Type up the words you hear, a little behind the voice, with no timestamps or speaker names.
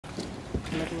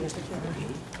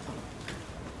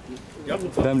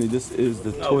Family, this is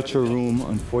the torture room,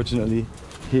 unfortunately,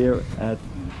 here at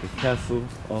the Castle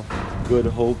of Good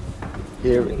Hope,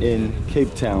 here in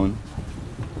Cape Town.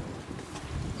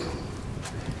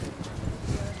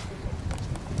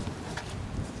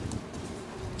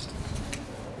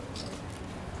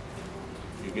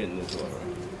 You're getting this one,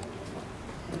 right?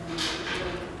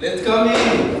 Let's come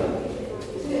in!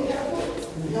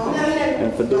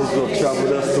 And for those who have traveled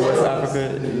with us to West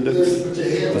Africa, it looks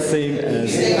the same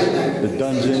as the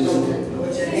dungeons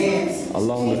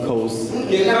along the coast. You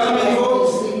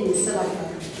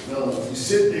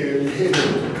sit there and you hit the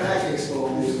back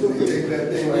exposed, you take that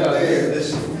thing right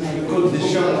there. You go to the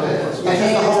shoulder.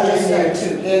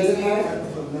 Hands in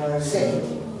here, sit,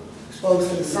 exposed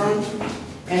to the sun,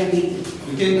 and be.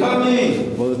 You can come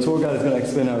in! Well, the tour guide is going to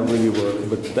explain how it really works,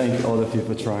 but thank all of you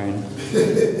for trying.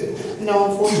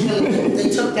 No, unfortunately, they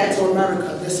took that to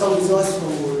America. They're so resourceful.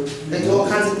 They do all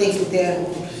kinds of things with their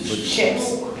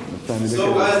ships.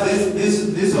 So guys,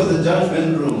 this was the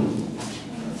judgment room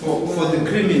for the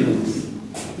criminals.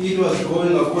 It was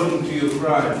going according to your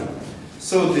crime.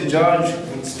 So the judge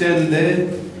would stand there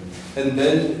and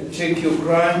then check your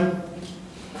crime.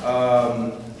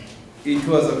 It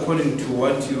was according to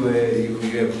what you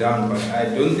have done, but I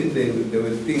don't think there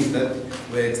were things that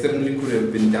were extremely could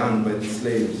have been done by the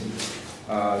slaves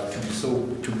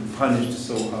to be punished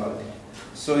so hard.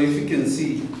 So if you can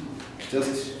see,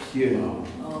 just here,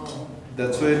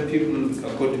 that's where people,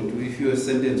 according to if your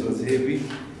sentence was heavy,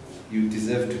 you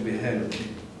deserve to be hanged.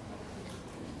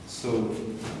 So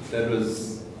that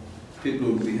was,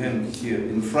 people would be hanged here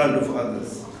in front of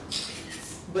others.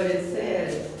 But it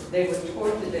says they would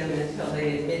torture them until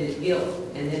they admitted guilt,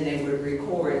 and then they would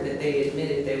record that they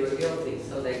admitted they were guilty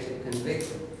so they could convict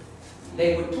them.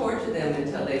 They would torture them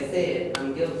until they said,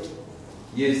 I'm guilty.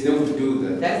 Yes, they would do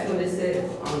that. That's what it says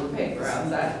on the paper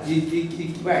outside.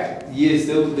 Right. Yes,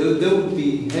 they would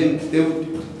be hanged. They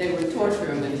would torture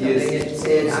them until they had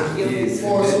said, I'm guilty. Yes,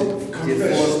 Forced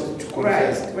to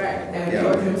confess. Right. They would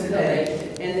torture them today,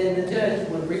 and then the judge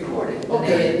would record it.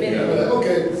 They admitted it.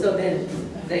 Okay. So then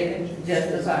they could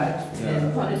justify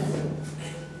and punish them.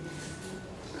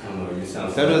 I don't know, you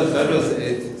sound. That was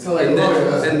it. So like and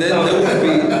then there would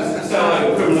be sound like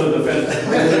a criminal defense.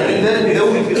 and then they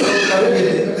would be locked up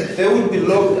here. They would be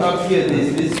locked up here.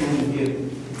 There's this room here.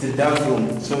 It's a dark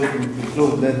room, so it would be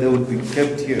closed. Then they would be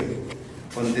kept here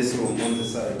on this room on the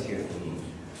side here.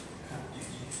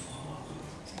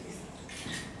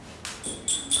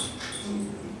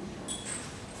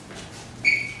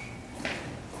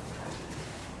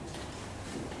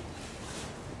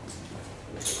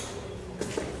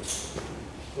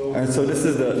 Alright, so this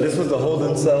was the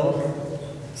holding cell.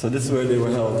 So this is where they were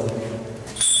held.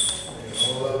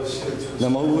 Now,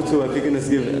 Mahutu, if you can just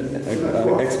give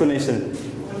an explanation.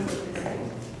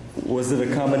 Was it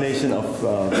a combination of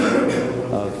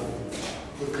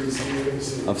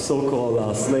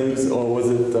so-called slaves, or was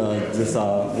it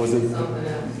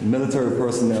military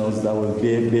personnel that were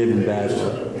behaving bad?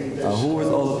 Who was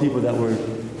all the people that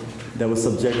were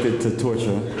subjected to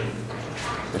torture?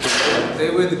 They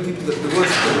were the people that, because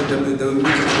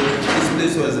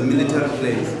this place was a military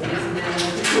place.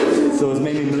 So it was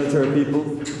mainly military people?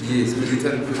 Yes,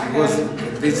 military people. Because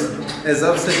this, as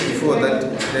I've said before, that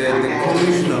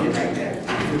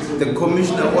the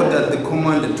commissioner ordered the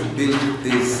commander to build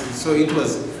this. So it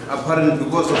was apparent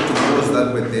because of the wars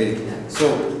that were there.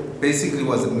 So basically it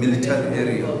was a military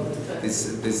area,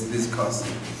 this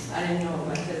castle.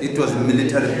 It was a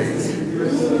military base.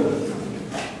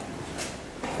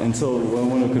 And so I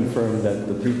want to confirm that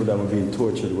the people that were being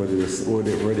tortured, were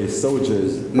they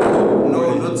soldiers?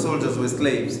 No, not soldiers, were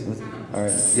slaves. All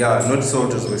right. Yeah, not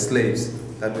soldiers, were slaves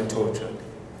that were tortured.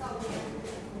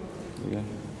 Yeah.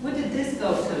 What did this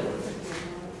go to?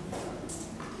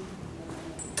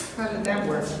 How did that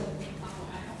work?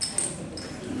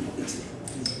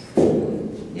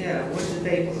 Yeah, what did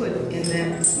they put in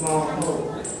that small hole?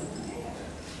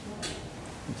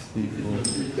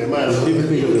 They might have People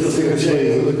think of the sick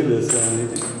slaves. Look at this.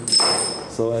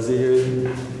 So as you hear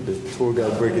the tour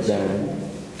guide break it down.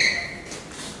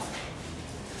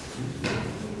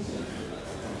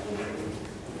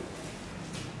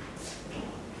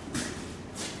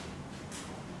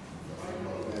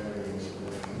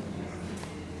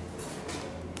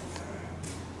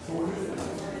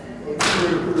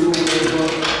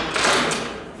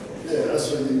 Yeah, that's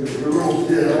what you remove.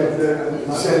 Yeah,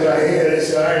 you said right here, they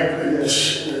said, all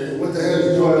right, what the hell is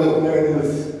you doing?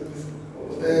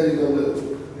 What the hell you gonna do?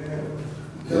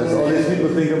 That's all these people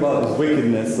think about is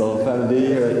wickedness, so family,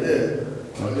 Yeah.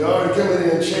 They already coming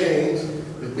in chains.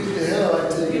 They beat the hell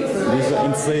out of you. These are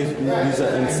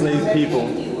enslaved people.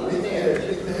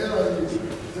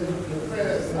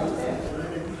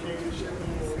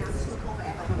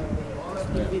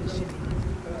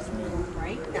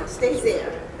 Right? Now stay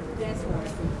there.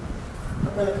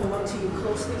 I'm gonna come up to you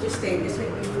closely. Just stay this way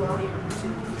where you are.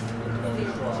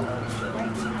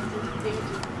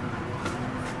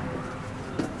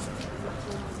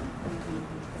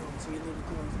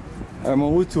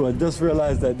 Mahutu, I just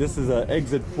realized that this is an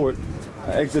exit point.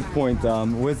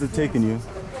 Where's it taking you?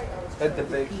 At the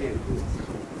back here.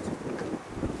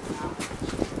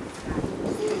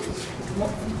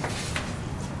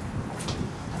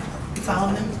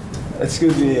 Found him?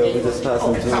 Excuse me, we're just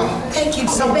passing through. Thank you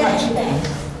so much.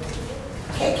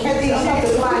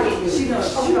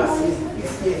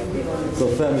 So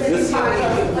family, this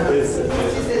is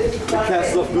the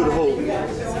Castle of Good Hope.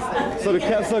 So the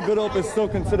Castle of Good Hope is still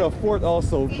considered a fort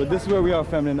also, but this is where we are,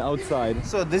 family, on the outside.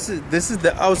 So this is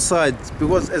the outside,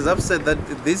 because as I've said that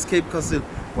this Cape Castle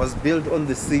was built on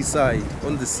the seaside,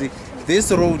 on the sea.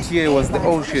 This road here was the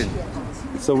ocean.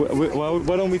 So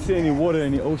why don't we see any water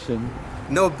in the ocean?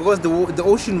 No, because the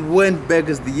ocean went back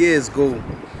as the years go.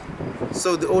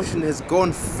 So the ocean has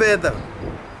gone further.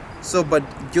 So, but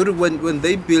during when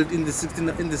they built in the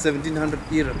 1700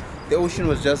 era, the ocean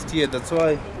was just here. That's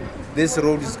why this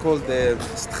road is called the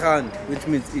Strand, which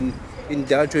means in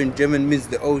Dutch or in German means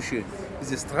the ocean.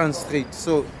 It's a Strand Street.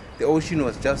 So the ocean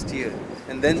was just here.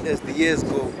 And then as the years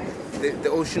go, the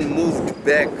ocean moved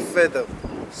back further.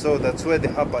 So that's where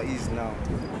the harbor is now.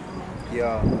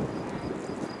 Yeah.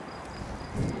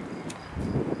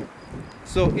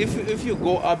 So if you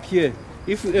go up here,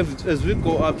 as we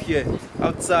go up here,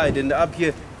 outside and up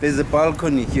here, there's a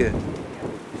balcony here.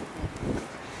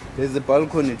 There's a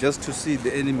balcony just to see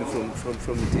the enemy from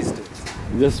a distance.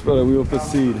 Yes, brother, we will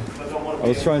proceed. I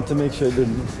was trying to make sure it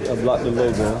didn't block the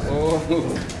logo. Oh.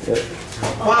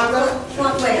 Wanda,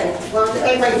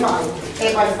 everybody fine.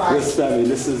 Everybody fine. Yes, family,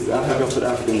 this is Africa for the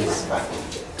Africans.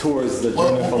 Tours the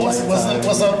journey from lifetime.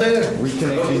 What's up there?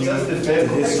 Reconnecting you with the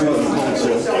history and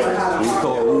culture. We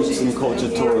call roots and culture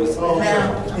tours.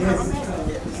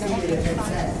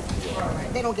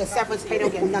 They don't get separate, they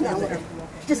don't get nothing.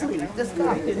 Just leave, just go.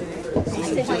 You know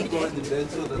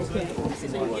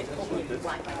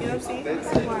what I'm saying?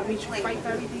 That's why we fight for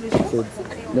everything. So,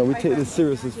 no, we take this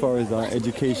serious as far as our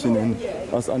education and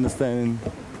us understanding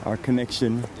our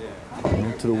connection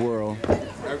to the world.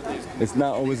 It's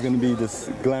not always going to be this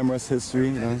glamorous history,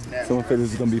 you know. Some of it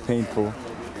is going to be painful.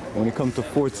 When it comes to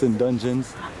forts and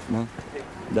dungeons, you know,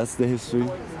 that's the history.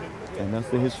 And that's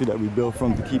the history that we build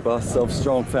from to keep ourselves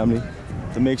strong, family.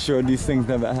 To make sure these things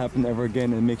never happen ever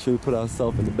again, and make sure we put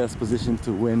ourselves in the best position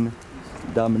to win,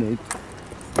 dominate,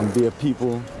 and be a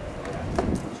people,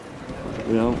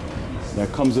 you know,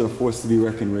 that comes with a force to be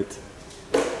reckoned with.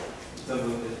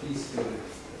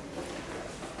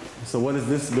 So what does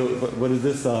this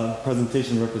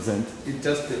presentation represent? It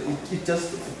just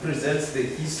presents the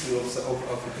history of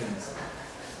Africans.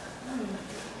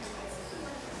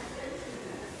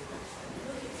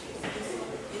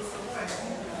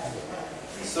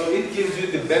 So it gives you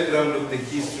the background of the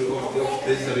history of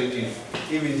this region.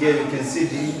 Even here you can see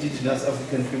the indigenous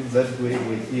African people that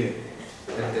were here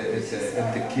at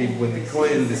the Cape with the Khoi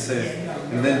and the Sand.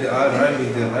 And then the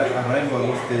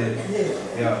arrival of the,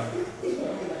 yeah.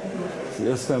 So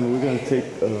yes, family, we're going to take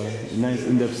a nice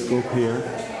in-depth scope here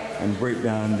and break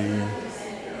down the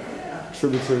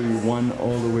tributary 1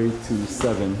 all the way to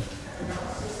 7.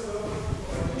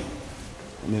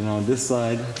 And then on this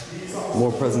side,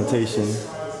 more presentation.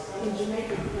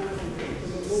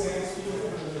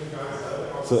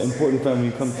 So important, family,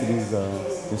 when you come to these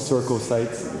historical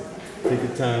sites, take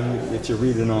your time, get your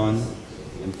reading on,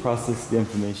 and process the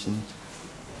information.